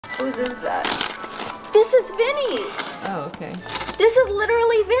Whose is that? This is Vinny's. Oh, okay. This is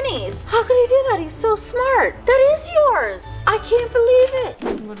literally Vinny's. How could he do that? He's so smart. That is yours. I can't believe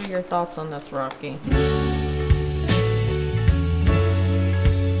it. What are your thoughts on this, Rocky?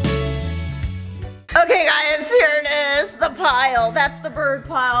 Okay guys, here it is, the pile. That's the bird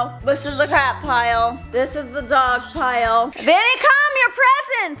pile. This is the cat pile. This is the dog pile. Vinny, come, your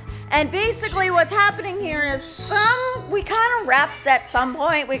presents. And basically what's happening here is we kind of wrapped at some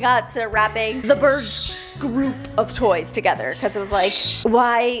point. We got to wrapping the bird's group of toys together because it was like,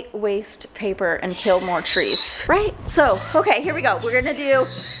 why waste paper and kill more trees, right? So, okay, here we go. We're gonna do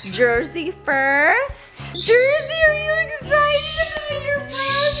Jersey first. Jersey, are you excited about your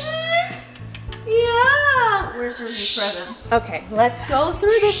present? Yeah. Where's Jersey's present? Okay, let's go through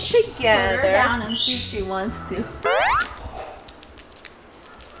this together. Put her down and see if she wants to.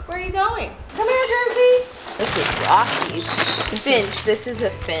 Where are you going? Come here, Jersey. This is Rocky's. Finch. This is a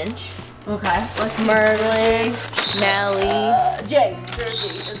Finch. Okay. Let's see. Merlin, Nellie. Jay.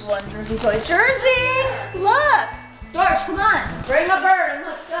 Jersey is one Jersey toy. Jersey! Look! George, come on. Bring a bird and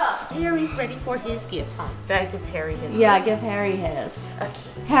let's go. Harry's ready for his gift, huh? Did I give Harry his Yeah, give Harry his.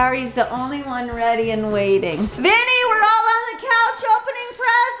 Okay. Harry's the only one ready and waiting. Vinny, we're all on the couch opening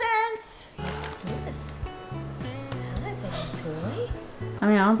presents. What's this? That is a toy. I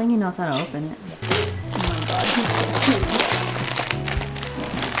mean, I don't think he knows how to open it. Oh my God, he's so cute.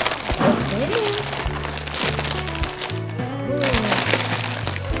 What's in it?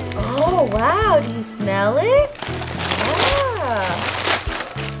 Oh, wow. Do you smell it? Yeah.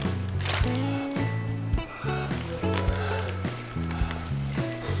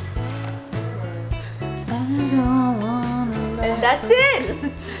 And that's it. This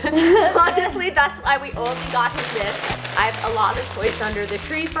is honestly, that's why we only got him this. I have a lot of toys under the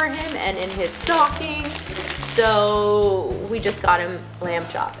tree for him and in his stocking. So we just got him lamb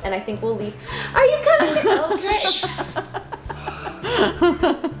chop, and I think we'll leave. Are you coming? Okay.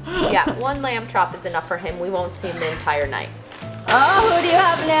 Yeah, one lamb chop is enough for him. We won't see him the entire night. Oh, who do you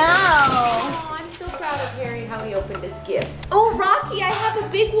have now? Oh, I'm so proud of Harry how he opened his gift. Oh, Rocky, I have a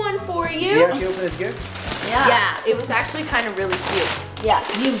big one for you. Did he actually open his gift? Yeah. Yeah, it was actually kind of really cute. Yeah,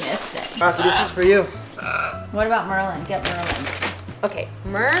 you missed it. Rocky, this is for you. What about Merlin? Get Merlin's. Okay,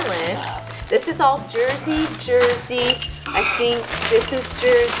 Merlin. This is all Jersey. I think this is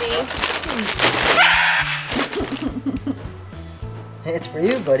Jersey. Hey, it's for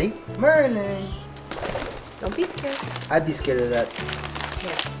you, buddy. Merlin. Don't be scared. I'd be scared of that.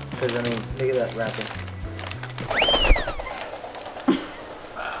 Here. Because, I mean, look at that wrapping.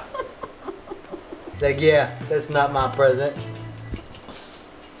 It's like, yeah, that's not my present.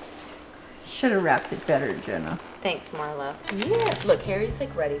 Should have wrapped it better, Jenna. Thanks, Marla. Yeah. Look, Harry's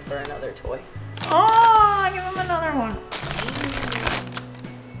like ready for another toy. Oh, give him another one.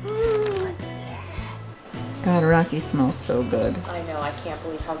 God, Rocky smells so good. I know, I can't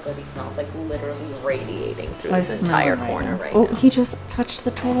believe how good he smells, like literally radiating through I this smell entire him corner now. right Oh, now. he just touched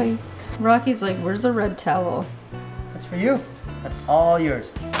the toy. Rocky's like, where's the red towel? That's for you. That's all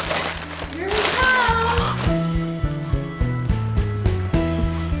yours. Here we go.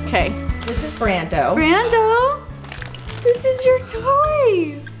 Okay. This is Brando. Brando, this is your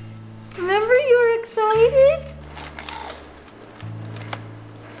toys. Remember you were excited?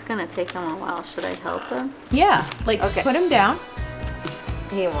 It's gonna take him a while. Should I help him? Yeah, like Okay. put him down.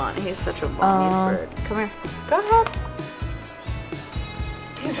 He's such a mommy's bird. Come here. Go ahead.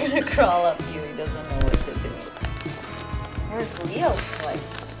 He's gonna crawl up you. He doesn't know what to do. Where's Leo's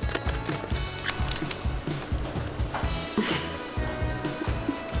toys?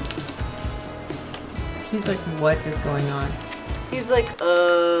 He's like, what is going on? He's like,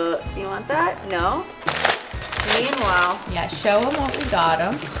 you want that? No? Meanwhile, Yeah, show him what we got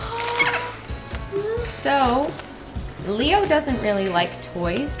him. So, Leo doesn't really like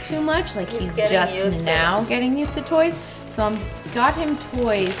toys too much. Like he's getting used just to now getting used to toys. So I'm got him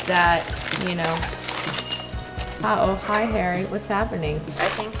toys that, you know. Uh-oh, hi Harry, what's happening? I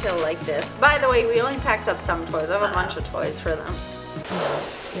think he'll like this. By the way, we only packed up some toys. I have a bunch of toys for them.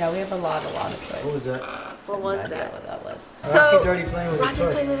 Yeah, we have a lot of toys. What was that? What was No idea that? what that was. So, Rocky's already playing with his Rocky's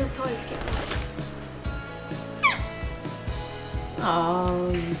toys. playing with his toys. Get it.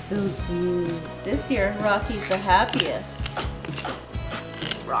 Oh, you're so cute. This year, Rocky's the happiest.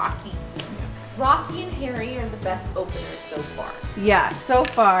 Rocky. Rocky and Harry are the best openers so far. Yeah, so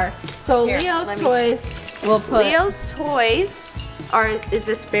far. So Here, Leo's let me- toys, we'll put. Leo's toys is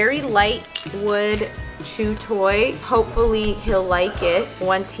this very light wood chew toy. Hopefully he'll like it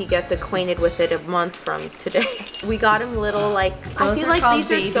once he gets acquainted with it a month from today. We got him little like, I feel like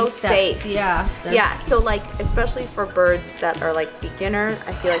these are so safe. Yeah. Yeah, so like, especially for birds that are like beginner,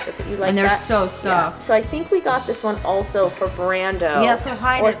 I feel like that's what you like. And they're that. so soft. Yeah. So I think we got this one also for Brando. Yeah, so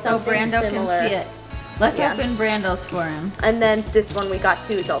hide it so Brando similar. can see it. Let's open Brando's for him. And then this one we got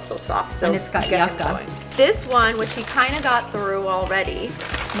too is also soft. So and it's got get him yucca. going. This one, which he kind of got through already.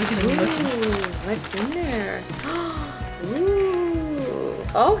 Look at him. Ooh, what's in there? Ooh.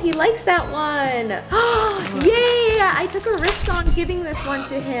 Oh, he likes that one. Yeah, I took a risk on giving this one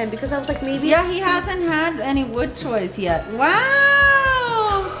to him because I was like, maybe he hasn't had any wood toys yet.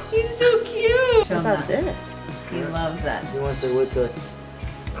 Wow, he's so cute. What about this? He loves that. He wants a wood toy.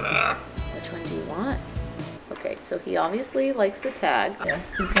 Which one do you want? Okay, so he obviously likes the tag. Yeah,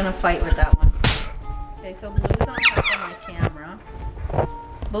 he's gonna fight with that one. Okay, so Blue's on top of my camera.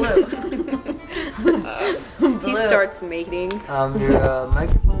 Blue. He starts mating. Your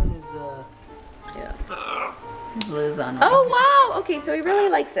microphone is Yeah. Blue's on. Oh wow! Okay, so he really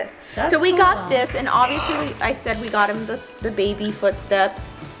likes this. That's so we cool. got this, and obviously I said we got him the baby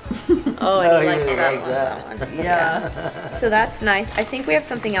footsteps. Oh, and Oh, he he likes really that likes one. that. That one. Yeah. So that's nice. I think we have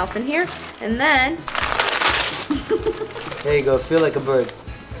something else in here, and then there you go. Feel like a bird.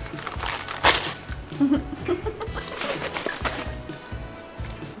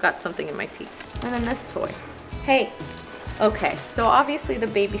 got something in my teeth. And then this toy. Hey. Okay, so obviously the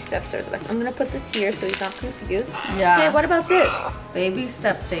baby steps are the best. I'm gonna put this here so he's not confused. Yeah. Hey, what about this? Baby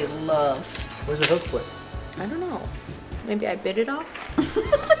steps they love. Where's the hook for? I don't know. Maybe I bit it off?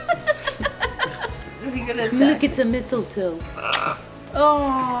 Is he gonna Look, it's a mistletoe.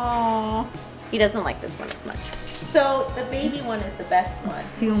 Oh. He doesn't like this one as much. So the baby one is the best one.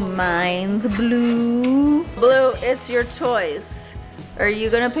 Do you mind, Blue? Blue, it's your toys. Are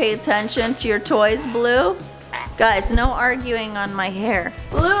you gonna pay attention to your toys, Blue? Guys, no arguing on my hair.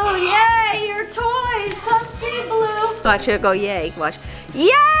 Blue, yay, your toys. Come see Blue. Watch it go, yay. Watch.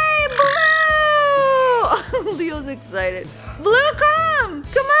 Yay, Blue! Leo's excited. Blue, come.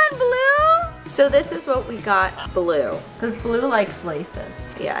 Come on, Blue. So this is what we got, Blue. Because Blue likes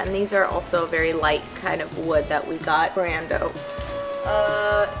laces. Yeah, and these are also very light kind of wood that we got, Brando.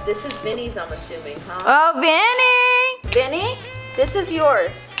 This is Vinny's, I'm assuming, huh? Oh, Vinny! Vinny, this is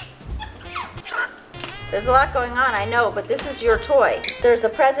yours. There's a lot going on, I know, but this is your toy. There's a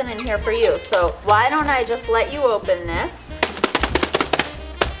present in here for you, so why don't I just let you open this?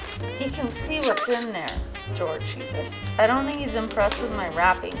 He can see what's in there, George, he says. I don't think he's impressed with my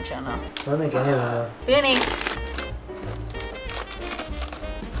wrapping, Jenna. I don't think any of them are. Vinny.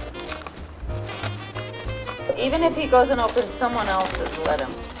 Even if he goes and opens someone else's, let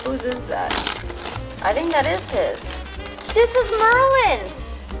him. Whose is that? I think that is his. This is Merlin's.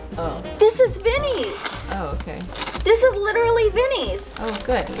 Oh. This is Vinny's. Oh, okay. This is literally Vinny's. Oh,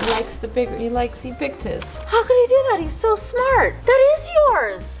 good. He likes the bigger, he picked his. How could he do that? He's so smart. That is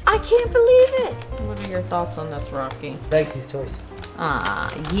yours. I can't believe it. What are your thoughts on this, Rocky? Likes these toys. Ah,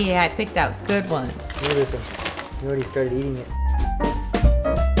 yeah, I picked out good ones. Look at this one. You already started eating it.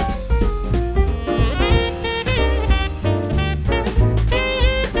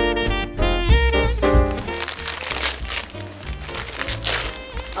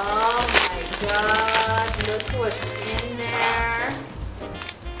 Oh my God, look what's in there.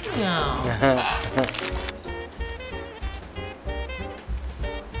 No.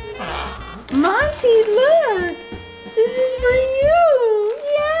 Monty, look. This is for you.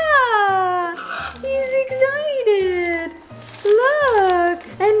 Yeah. He's excited. Look.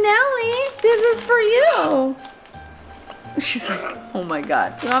 And Nellie, this is for you. She's like, oh my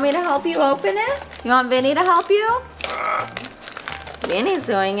God. You want me to help you open it? You want Vinny to help you? Vinny's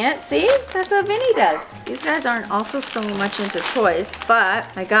doing it. See? That's what Vinny does. These guys aren't also so much into toys, but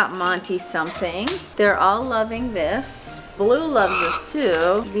I got Monty something. They're all loving this. Blue loves this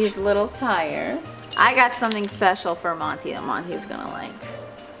too. These little tires. I got something special for Monty that Monty's gonna like.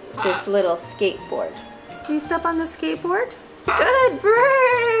 This little skateboard. Can you step on the skateboard? Good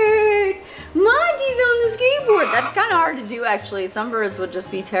bird! Monty's on the skateboard. That's kind of hard to do actually. Some birds would just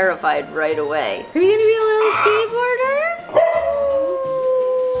be terrified right away. Are you gonna be a little skateboarder?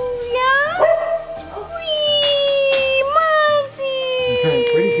 Yeah? Whee!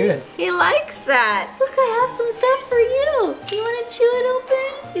 Monty! Pretty good. He likes that. Look, I have some stuff for you. You want to chew it open?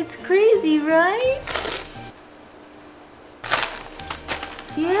 It's crazy, right?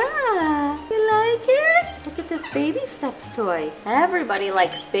 Yeah. You like it? Look at this baby steps toy. Everybody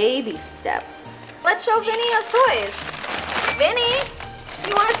likes baby steps. Let's show Vinny his toys. Vinny,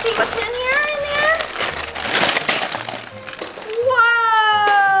 you want to see what's in here in the end?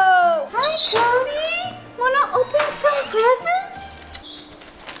 Whoa! Hi, Cody.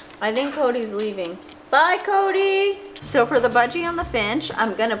 I think Cody's leaving. Bye, Cody. So for the budgie and the Finch,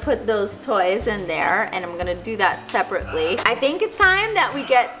 I'm gonna put those toys in there and I'm gonna do that separately. I think it's time that we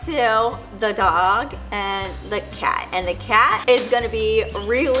get to the dog and the cat. And the cat is gonna be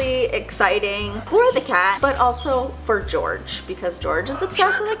really exciting for the cat, but also for George, because George is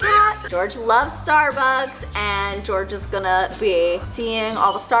obsessed with the cat. George loves Starbucks, and George is gonna be seeing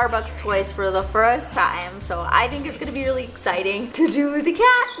all the Starbucks toys for the first time. So I think it's gonna be really exciting to do the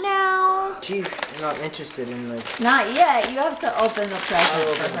cat now. She's not interested in like. Not yet. You have to open the present I'll for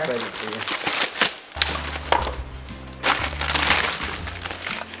open the her. present for you.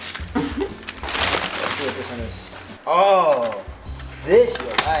 Let's see what this one is. Oh, this you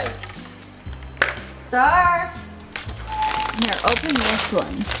like. Star. Here, open this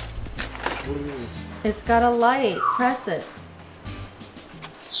one. Ooh. It's got a light. Press it.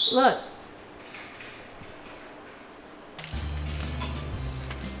 Look.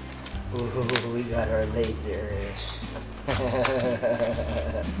 Ooh, we got our laser.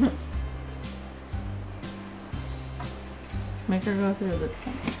 Make her go through the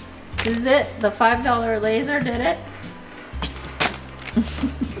thing. This is it. The $5 laser did it.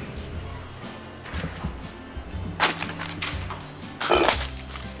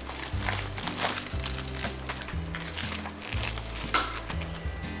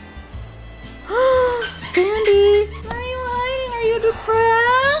 Sandy, why are you hiding? Are you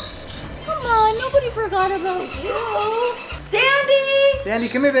depressed? Come on, nobody forgot about you. Sandy! Sandy,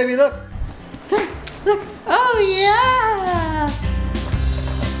 come here, baby. Look. Look. Oh, yeah.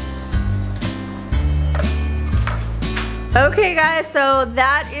 Okay, guys, so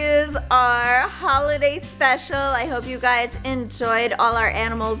that is our holiday special. I hope you guys enjoyed all our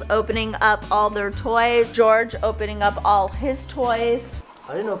animals opening up all their toys. George opening up all his toys.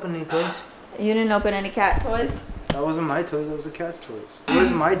 I didn't open any toys. You didn't open any cat toys? That wasn't my toys. That was the cat's toys.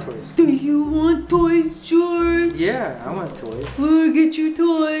 Where's my toys? Do you want toys, George? Yeah, I want toys. We'll get you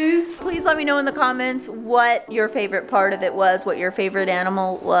toys. Please let me know in the comments what your favorite part of it was, what your favorite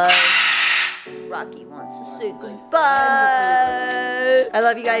animal was. Rocky wants to say goodbye. I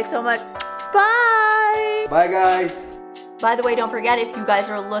love you guys so much. Bye. Bye, guys. By the way, don't forget, if you guys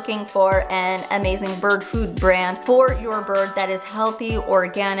are looking for an amazing bird food brand for your bird that is healthy,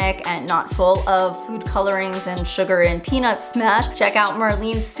 organic, and not full of food colorings and sugar and peanut smash, check out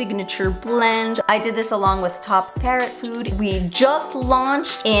Marlene's Signature Blend. I did this along with Top's Parrot Food. We just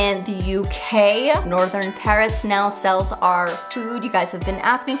launched in the UK. Northern Parrots now sells our food. You guys have been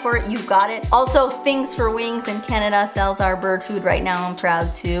asking for it. You got it. Also, Things for Wings in Canada sells our bird food right now. I'm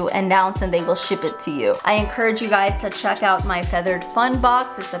proud to announce, and they will ship it to you. I encourage you guys to check out my Feathered Fun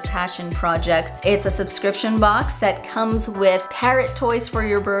Box. It's a passion project. It's a subscription box that comes with parrot toys for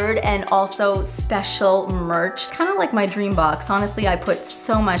your bird and also special merch. Kind of like my dream box. Honestly, I put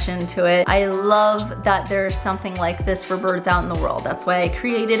so much into it. I love that there's something like this for birds out in the world. That's why I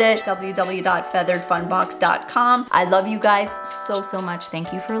created it. www.featheredfunbox.com. I love you guys so much.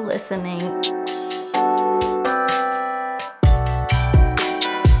 Thank you for listening.